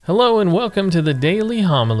Hello and welcome to the Daily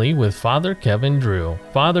Homily with Father Kevin Drew.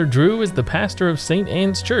 Father Drew is the pastor of St.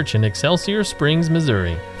 Anne's Church in Excelsior Springs,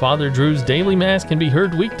 Missouri. Father Drew's daily mass can be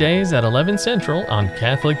heard weekdays at 11 Central on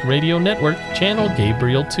Catholic Radio Network, channel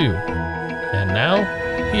Gabriel 2. And now,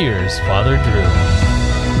 here's Father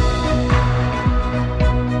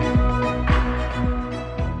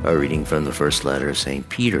Drew. A reading from the first letter of St.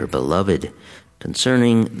 Peter. Beloved,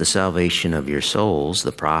 concerning the salvation of your souls,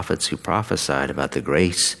 the prophets who prophesied about the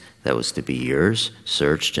grace that was to be yours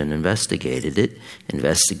searched and investigated it,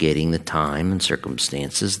 investigating the time and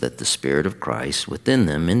circumstances that the Spirit of Christ within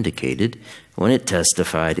them indicated when it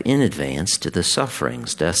testified in advance to the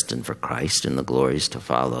sufferings destined for Christ and the glories to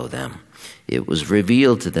follow them. It was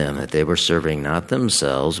revealed to them that they were serving not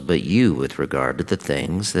themselves but you with regard to the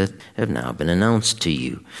things that have now been announced to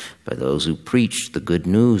you by those who preached the good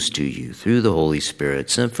news to you through the Holy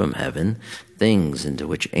Spirit sent from heaven, things into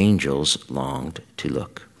which angels longed to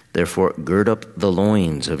look. Therefore, gird up the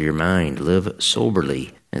loins of your mind, live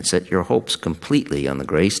soberly, and set your hopes completely on the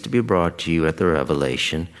grace to be brought to you at the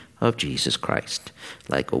revelation of Jesus Christ.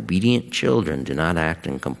 Like obedient children, do not act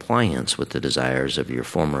in compliance with the desires of your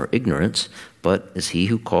former ignorance, but as he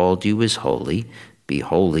who called you is holy, be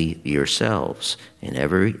holy yourselves in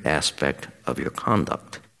every aspect of your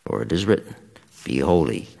conduct. For it is written, be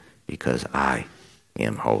holy, because I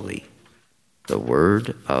am holy. The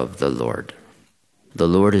word of the Lord. The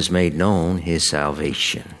Lord has made known his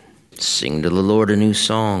salvation. Sing to the Lord a new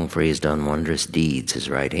song, for he has done wondrous deeds. His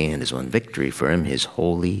right hand has won victory for him, his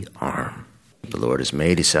holy arm. The Lord has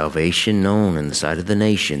made his salvation known in the sight of the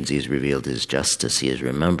nations. He has revealed his justice. He has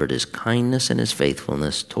remembered his kindness and his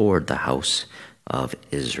faithfulness toward the house of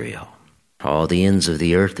Israel. All the ends of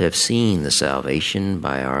the earth have seen the salvation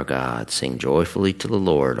by our God. Sing joyfully to the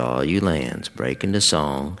Lord, all you lands. Break into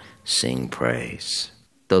song, sing praise.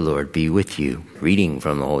 The Lord be with you. Reading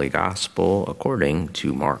from the Holy Gospel according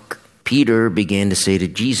to Mark. Peter began to say to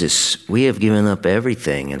Jesus, we have given up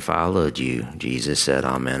everything and followed you. Jesus said,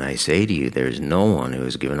 Amen, I say to you, there is no one who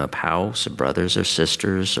has given up house, or brothers or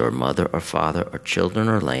sisters, or mother or father, or children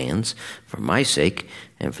or lands, for my sake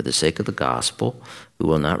and for the sake of the gospel, who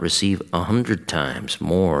will not receive 100 times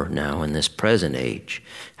more now in this present age,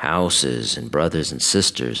 houses and brothers and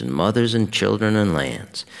sisters, and mothers and children and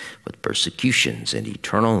lands, with persecutions and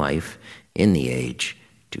eternal life in the age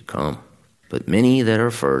to come. But many that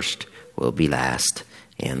are first will be last,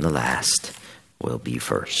 and the last will be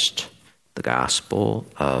first. The Gospel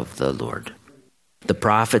of the Lord. The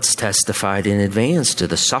prophets testified in advance to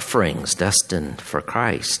the sufferings destined for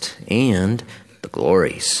Christ and the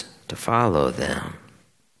glories to follow them.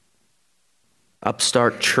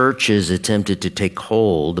 Upstart churches attempted to take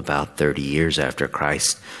hold about 30 years after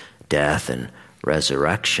Christ's death and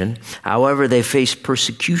resurrection. However, they faced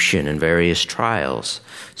persecution and various trials.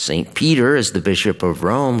 St. Peter, as the Bishop of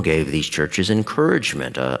Rome, gave these churches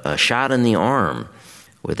encouragement, a shot in the arm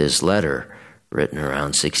with his letter written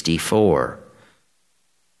around 64.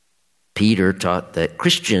 Peter taught that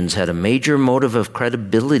Christians had a major motive of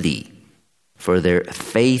credibility for their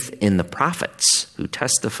faith in the prophets who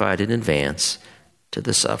testified in advance to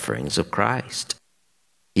the sufferings of Christ.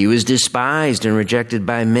 He was despised and rejected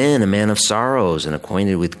by men, a man of sorrows and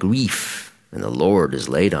acquainted with grief, and the Lord has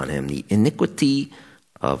laid on him the iniquity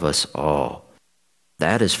of us all.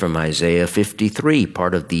 That is from Isaiah 53,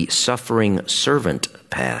 part of the suffering servant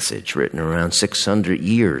passage written around 600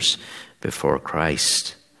 years before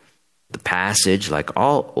Christ. The passage, like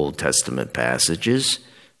all Old Testament passages,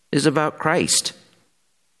 is about Christ.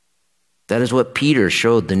 That is what Peter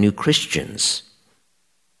showed the new Christians.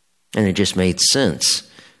 And it just made sense.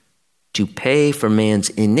 To pay for man's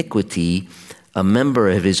iniquity, a member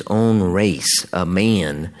of his own race, a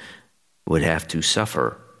man, would have to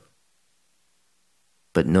suffer.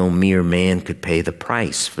 But no mere man could pay the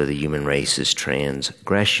price for the human race's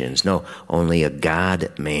transgressions. No, only a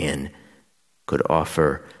God-man could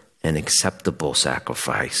offer an acceptable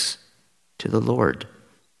sacrifice to the Lord.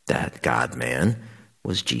 That God-man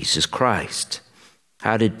was Jesus Christ.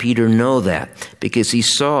 How did Peter know that? Because he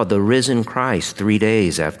saw the risen Christ 3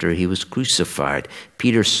 days after he was crucified.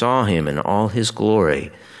 Peter saw him in all his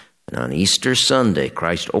glory. And on Easter Sunday,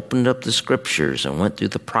 Christ opened up the scriptures and went through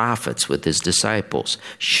the prophets with his disciples,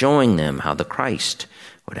 showing them how the Christ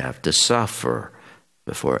would have to suffer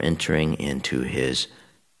before entering into his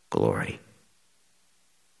glory.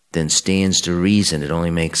 Then stands to reason, it only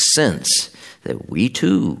makes sense that we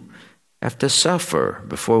too have to suffer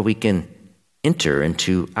before we can enter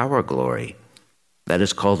into our glory. That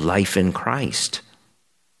is called life in Christ.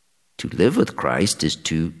 To live with Christ is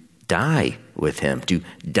to die with him, to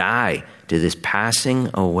die to this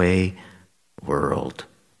passing away world.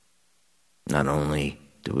 Not only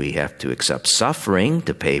do we have to accept suffering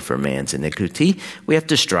to pay for man's iniquity, we have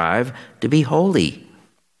to strive to be holy.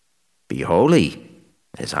 Be holy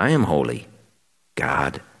as I am holy.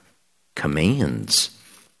 God commands.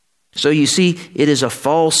 So you see, it is a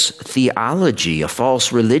false theology, a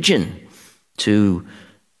false religion to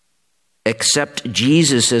accept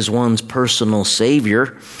Jesus as one's personal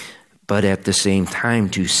Savior, but at the same time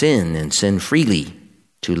to sin and sin freely,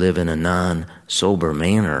 to live in a non-sober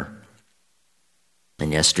manner.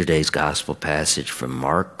 In yesterday's gospel passage from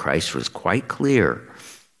Mark, Christ was quite clear.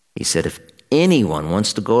 He said, if anyone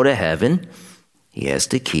wants to go to heaven, he has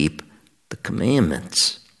to keep the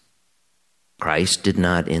commandments. Christ did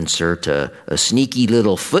not insert a sneaky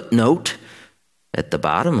little footnote at the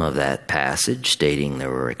bottom of that passage stating there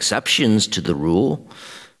were exceptions to the rule,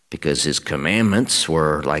 because his commandments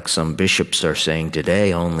were, like some bishops are saying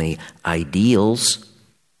today, only ideals.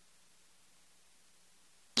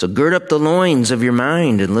 So gird up the loins of your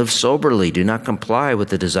mind and live soberly. Do not comply with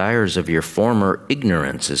the desires of your former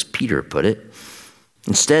ignorance, as Peter put it.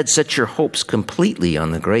 Instead, set your hopes completely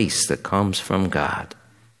on the grace that comes from God,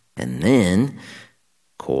 and then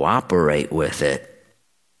cooperate with it.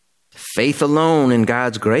 Faith alone in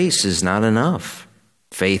God's grace is not enough.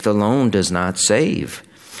 Faith alone does not save.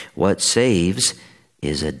 What saves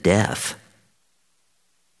is a death.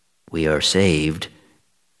 We are saved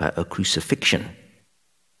by a crucifixion.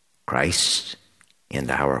 Christ and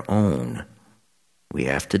our own. We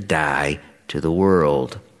have to die to the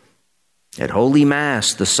world. At Holy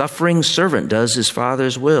Mass, the suffering servant does his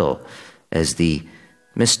Father's will as the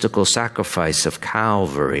mystical sacrifice of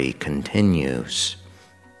Calvary continues.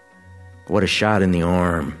 What a shot in the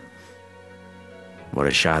arm. What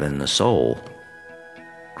a shot in the soul.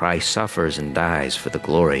 Christ suffers and dies for the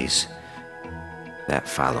glories that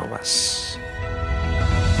follow us.